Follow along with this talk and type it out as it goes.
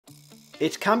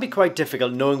It can be quite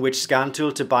difficult knowing which scan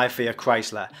tool to buy for your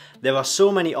Chrysler. There are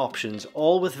so many options,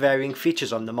 all with varying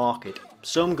features on the market.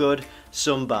 Some good,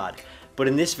 some bad. But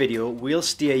in this video, we'll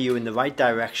steer you in the right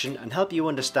direction and help you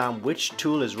understand which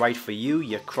tool is right for you,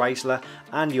 your Chrysler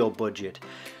and your budget.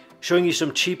 Showing you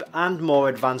some cheap and more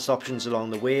advanced options along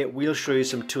the way, we'll show you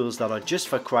some tools that are just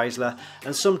for Chrysler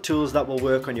and some tools that will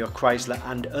work on your Chrysler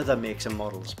and other makes and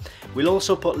models. We'll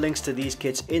also put links to these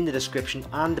kits in the description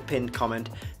and the pinned comment,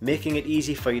 making it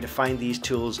easy for you to find these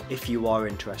tools if you are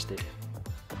interested.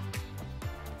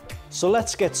 So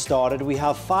let's get started. We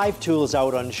have 5 tools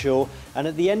out on show, and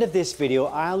at the end of this video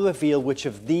I'll reveal which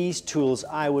of these tools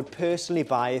I would personally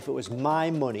buy if it was my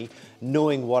money,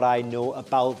 knowing what I know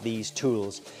about these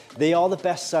tools. They are the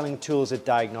best selling tools at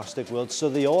Diagnostic World, so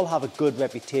they all have a good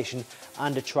reputation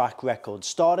and a track record.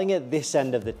 Starting at this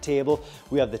end of the table,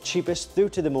 we have the cheapest through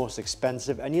to the most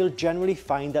expensive, and you'll generally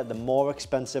find that the more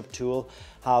expensive tool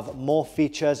have more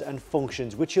features and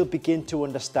functions, which you'll begin to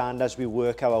understand as we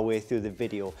work our way through the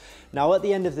video. Now at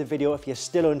the end of the video, if you're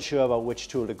still unsure about which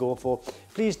tool to go for,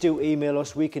 please do email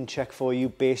us. We can check for you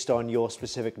based on your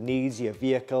specific needs, your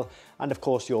vehicle, and of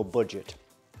course your budget.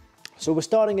 So we're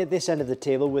starting at this end of the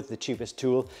table with the cheapest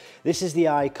tool. This is the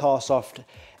iCarsoft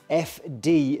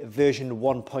FD version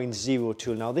 1.0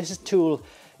 tool. Now this tool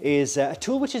is a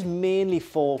tool which is mainly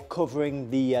for covering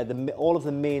all of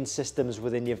the main systems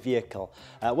within your vehicle.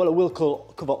 Well, it will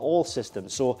cover all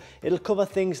systems, so it'll cover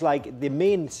things like the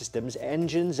main systems,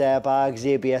 engines, airbags,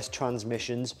 ABS,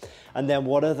 transmissions, and then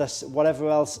whatever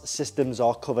else systems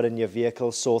are covered in your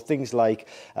vehicle. So things like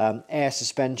air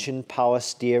suspension, power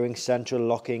steering, central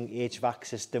locking, HVAC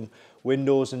system,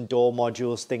 windows and door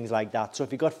modules, things like that. So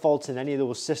if you've got faults in any of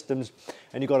those systems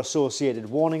and you've got associated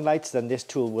warning lights, then this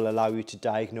tool will allow you to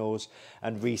diagnose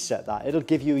and reset that. It'll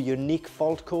give you a unique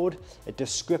fault code, a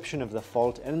description of the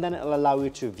fault, and then it'll allow you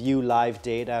to view live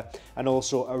data and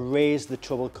also erase the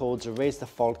trouble codes, erase the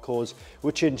fault codes,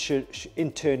 which in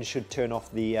turn should turn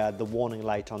off the warning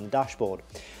light on the dashboard.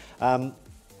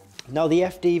 Now the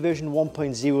FD version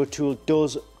 1.0 tool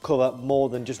does cover more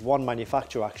than just one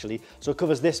manufacturer actually. So it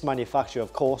covers this manufacturer,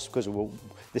 of course, because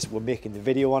we're making the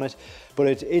video on it,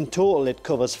 but in total it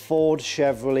covers Ford,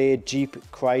 Chevrolet, Jeep,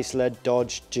 Chrysler,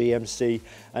 Dodge, GMC,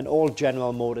 and all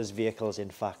General Motors vehicles in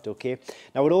fact, okay?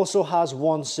 Now it also has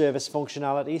one service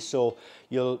functionality, so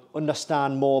you'll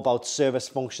understand more about service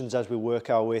functions as we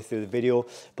work our way through the video,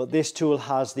 but this tool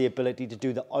has the ability to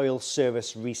do the oil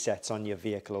service resets on your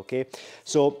vehicle, okay?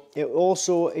 So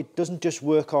it doesn't just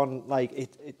work on like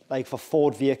for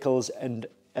Ford vehicles and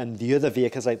the other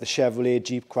vehicles like the Chevrolet,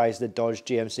 Jeep, Chrysler, Dodge,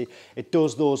 GMC. It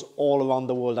does those all around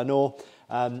the world. I know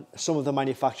some of the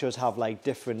manufacturers have like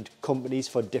different companies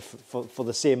for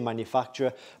the same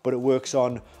manufacturer, but it works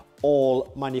on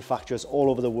all manufacturers all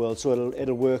over the world. So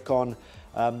it'll work on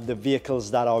the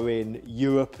vehicles that are in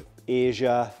Europe,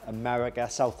 Asia, America,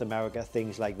 South America,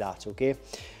 things like that, okay?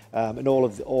 And all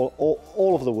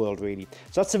over the world really.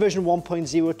 So that's the version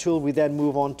 1.0 tool. We then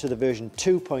move on to the version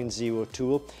 2.0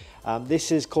 tool.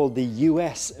 This is called the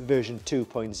US version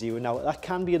 2.0. Now that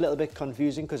can be a little bit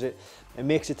confusing because it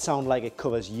makes it sound like it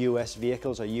covers US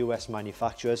vehicles or US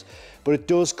manufacturers, but it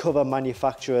does cover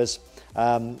manufacturers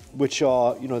which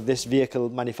are, you know, this vehicle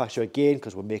manufacturer again,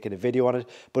 because we're making a video on it.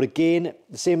 But again,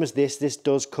 the same as this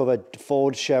does cover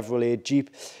Ford, Chevrolet, Jeep,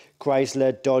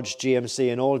 Chrysler, Dodge,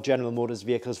 GMC, and all General Motors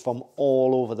vehicles from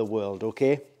all over the world,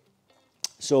 okay?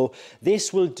 So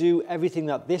this will do everything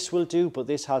that this will do, but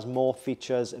this has more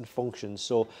features and functions.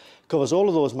 So it covers all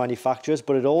of those manufacturers,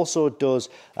 but it also does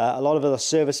a lot of other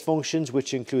service functions,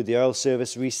 which include the oil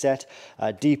service reset,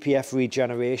 DPF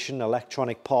regeneration,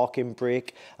 electronic parking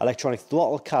brake, electronic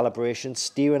throttle calibration,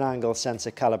 steering angle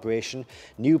sensor calibration,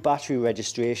 new battery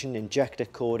registration, injector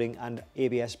coding, and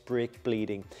ABS brake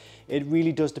bleeding. It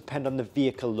really does depend on the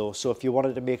vehicle though, so if you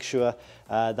wanted to make sure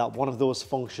that one of those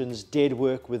functions did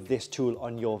work with this tool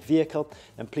on your vehicle,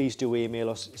 then please do email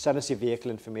us, send us your vehicle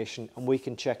information, and we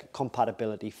can check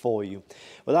compatibility for you.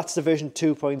 Well, that's the version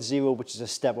 2.0, which is a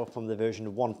step up from the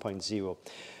version 1.0.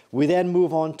 We then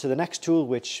move on to the next tool,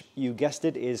 which you guessed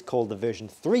it, is called the version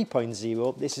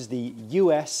 3.0. This is the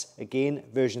US, again,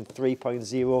 version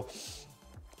 3.0.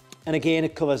 And again,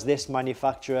 it covers this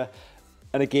manufacturer.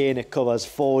 And again, it covers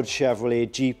Ford,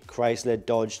 Chevrolet, Jeep, Chrysler,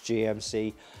 Dodge,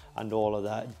 GMC, and all of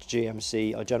the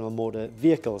GMC or General Motor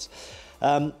vehicles.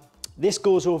 This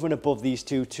goes over and above these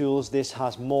two tools. This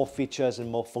has more features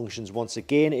and more functions. Once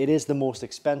again, it is the most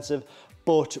expensive,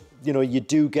 but you know, you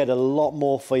do get a lot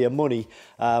more for your money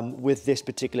with this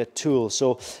particular tool.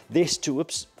 So this tool,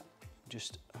 oops,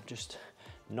 I've just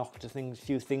knocked a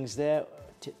few things there.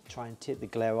 try and take the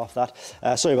glare off that.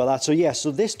 Sorry about that. So yeah,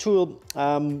 so this tool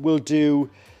will do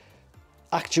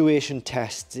actuation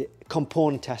tests,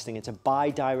 component testing. It's a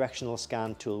bi-directional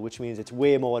scan tool, which means it's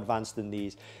way more advanced than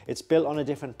these. It's built on a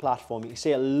different platform. You can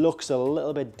see it looks a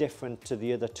little bit different to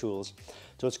the other tools.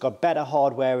 So it's got better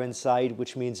hardware inside,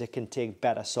 which means it can take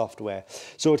better software.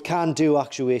 So it can do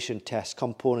actuation tests,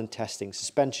 component testing,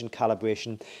 suspension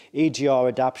calibration, EGR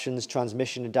adaptions,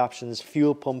 transmission adaptions,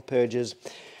 fuel pump purges,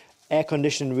 air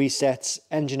conditioning resets,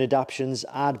 engine adaptions,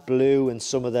 AdBlue, and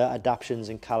some of the adaptions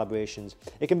and calibrations.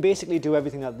 It can basically do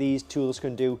everything that these tools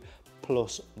can do,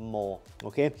 plus more,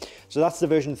 okay? So that's the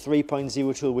version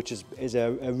 3.0 tool, which is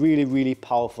a really, really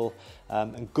powerful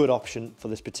and good option for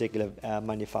this particular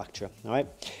manufacturer, all right?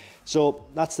 So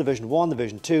that's the version 1, the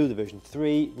version 2, the version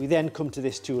 3. We then come to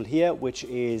this tool here, which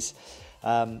is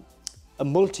a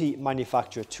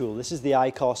multi-manufacturer tool. This is the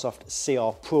iCarSoft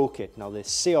CR Pro Kit. Now the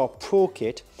CR Pro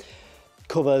Kit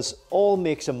covers all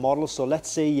makes and models. So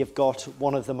let's say you've got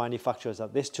one of the manufacturers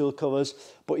that this tool covers,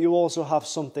 but you also have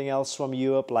something else from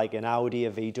Europe, like an Audi,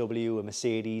 a VW, a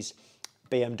Mercedes,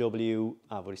 BMW,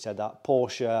 I've already said that,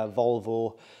 Porsche,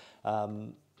 Volvo,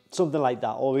 something like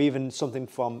that, or even something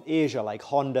from Asia like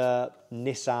Honda,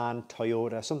 Nissan,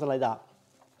 Toyota, something like that.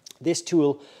 This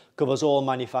tool covers all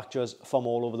manufacturers from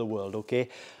all over the world, okay?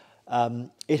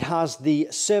 It has the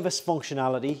service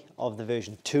functionality of the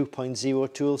version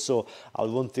 2.0 tool, so I'll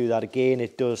run through that again.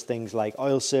 It does things like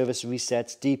oil service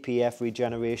resets, DPF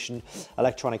regeneration,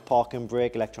 electronic parking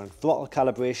brake, electronic throttle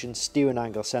calibration, steering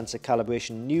angle sensor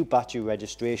calibration, new battery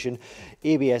registration,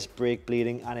 ABS brake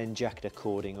bleeding, and injector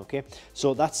coding, okay?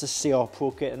 So that's the CR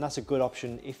Pro Kit, and that's a good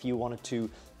option if you wanted to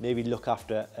maybe look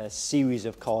after a series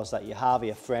of cars that you have,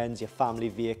 your friends, your family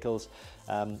vehicles,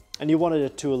 and you wanted a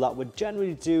tool that would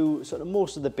generally do sort of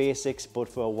most of the basics, but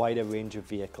for a wider range of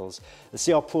vehicles. The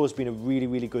CR Pro has been a really,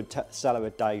 really good seller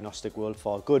at Diagnostic World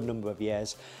for a good number of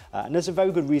years, and there's a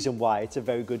very good reason why. It's a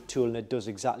very good tool and it does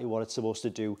exactly what it's supposed to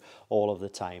do all of the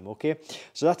time, okay?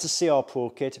 So that's the CR Pro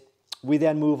Kit. We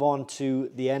then move on to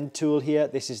the end tool here.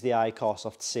 This is the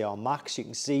iCarSoft CR Max. You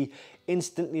can see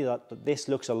instantly that this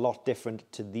looks a lot different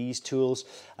to these tools.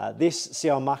 This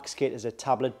CR Max kit is a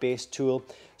tablet-based tool,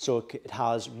 so it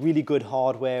has really good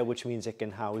hardware, which means it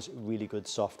can house really good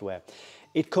software.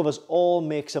 It covers all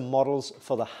makes and models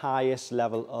for the highest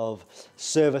level of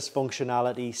service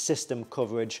functionality, system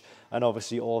coverage, and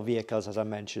obviously all vehicles, as I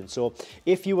mentioned. So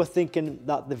if you were thinking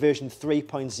that the version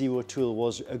 3.0 tool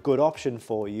was a good option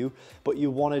for you, but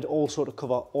you wanted also to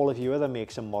cover all of your other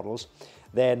makes and models,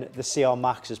 then the CR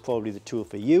Max is probably the tool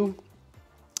for you.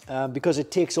 Because it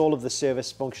takes all of the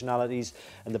service functionalities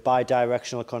and the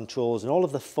bi-directional controls and all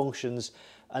of the functions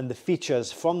and the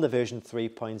features from the version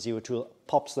 3.0 tool,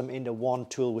 pops them into one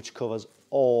tool which covers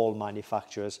all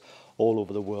manufacturers all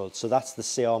over the world. So that's the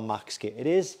CR Max kit. It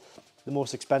is the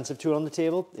most expensive tool on the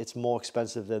table. It's more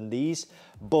expensive than these,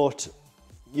 but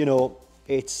you know,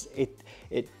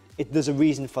 there's a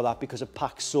reason for that, because it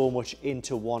packs so much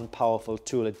into one powerful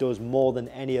tool. It does more than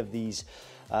any of these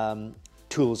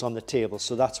tools on the table,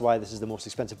 so that's why this is the most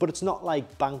expensive. But it's not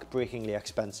like bank-breakingly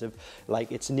expensive like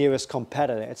its nearest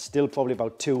competitor. It's still probably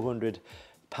about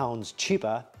 £200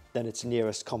 cheaper than its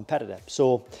nearest competitor.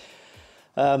 So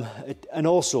and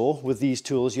also with these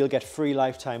tools you'll get free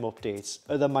lifetime updates.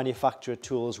 Other manufacturer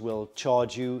tools will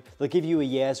charge you, they'll give you a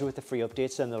year's worth of free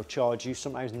updates, and they'll charge you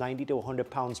sometimes £90 to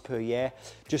 £100 per year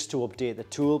just to update the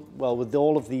tool. Well, with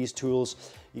all of these tools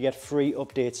you get free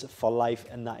updates for life,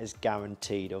 and that is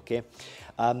guaranteed, okay?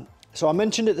 So I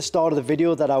mentioned at the start of the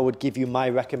video that I would give you my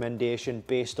recommendation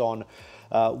based on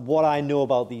what I know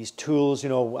about these tools. You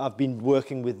know, I've been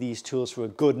working with these tools for a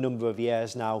good number of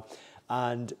years now,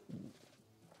 and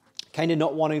kind of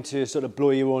not wanting to sort of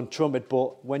blow your own trumpet,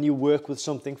 but when you work with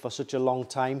something for such a long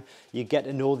time, you get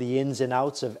to know the ins and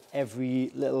outs of every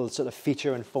little sort of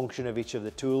feature and function of each of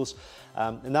the tools.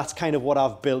 And that's kind of what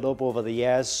I've built up over the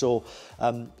years. So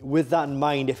with that in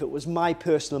mind, if it was my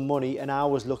personal money and I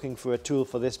was looking for a tool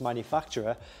for this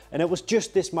manufacturer, and it was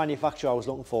just this manufacturer I was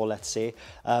looking for, let's say,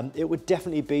 it would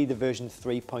definitely be the version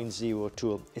 3.0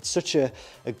 tool. It's such a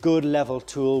good level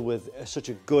tool with such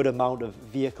a good amount of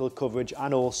vehicle coverage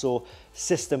and also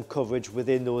system coverage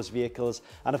within those vehicles.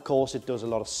 And of course it does a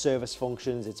lot of service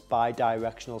functions. It's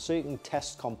bi-directional, so you can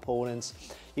test components.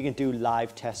 You can do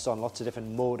live tests on lots of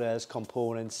different motors,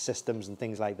 components, systems, and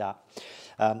things like that.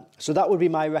 So that would be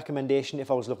my recommendation if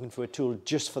I was looking for a tool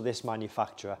just for this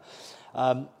manufacturer.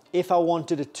 If I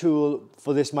wanted a tool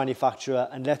for this manufacturer,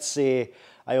 and let's say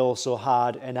I also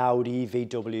had an Audi,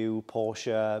 VW,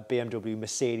 Porsche, BMW,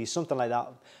 Mercedes, something like that,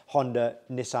 Honda,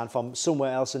 Nissan from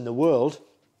somewhere else in the world,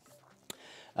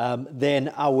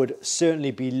 then I would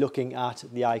certainly be looking at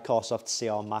the iCarSoft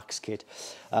CR Max kit.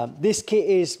 This kit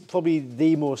is probably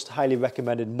the most highly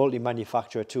recommended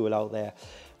multi-manufacturer tool out there.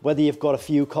 Whether you've got a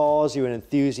few cars, you're an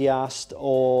enthusiast,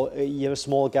 or you're a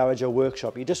small garage or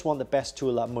workshop, you just want the best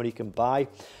tool that money can buy.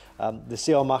 The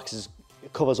CR Max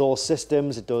covers all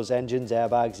systems. It does engines,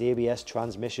 airbags, ABS,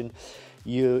 transmission.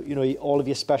 You know, all of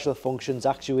your special functions,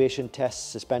 actuation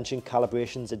tests, suspension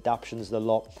calibrations, adaptions, the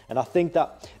lot. And I think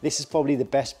that this is probably the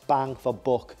best bang for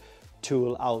buck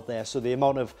tool out there. So the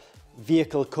amount of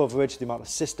vehicle coverage, the amount of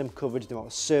system coverage, the amount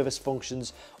of service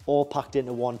functions, all packed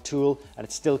into one tool, and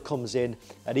it still comes in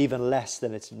at even less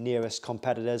than its nearest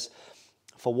competitors.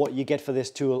 For what you get for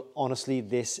this tool, honestly,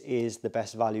 this is the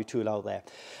best value tool out there.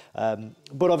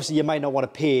 But obviously you might not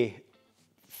want to pay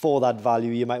for that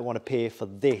value. You might want to pay for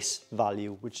this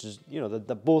value, which is, you know,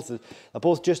 they're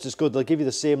both just as good. They'll give you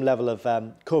the same level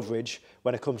of coverage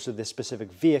when it comes to this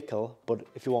specific vehicle, but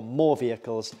if you want more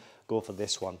vehicles, go for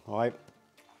this one, all right?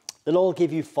 They'll all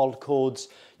give you fault codes,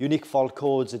 unique fault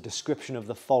codes, a description of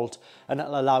the fault, and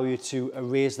that'll allow you to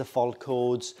erase the fault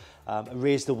codes,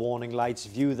 erase the warning lights,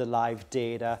 view the live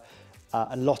data,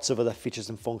 and lots of other features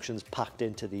and functions packed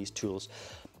into these tools.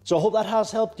 So I hope that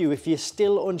has helped you. If you're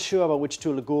still unsure about which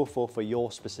tool to go for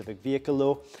your specific vehicle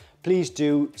though, please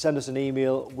do send us an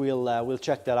email. We'll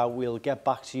check that out. We'll get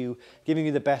back to you, giving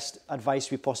you the best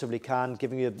advice we possibly can,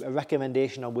 giving you a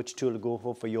recommendation on which tool to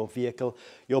go for your vehicle,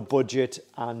 your budget,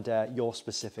 and your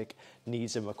specific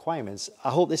needs and requirements.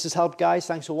 I hope this has helped, guys.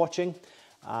 Thanks for watching,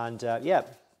 and yeah,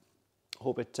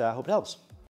 hope it helps.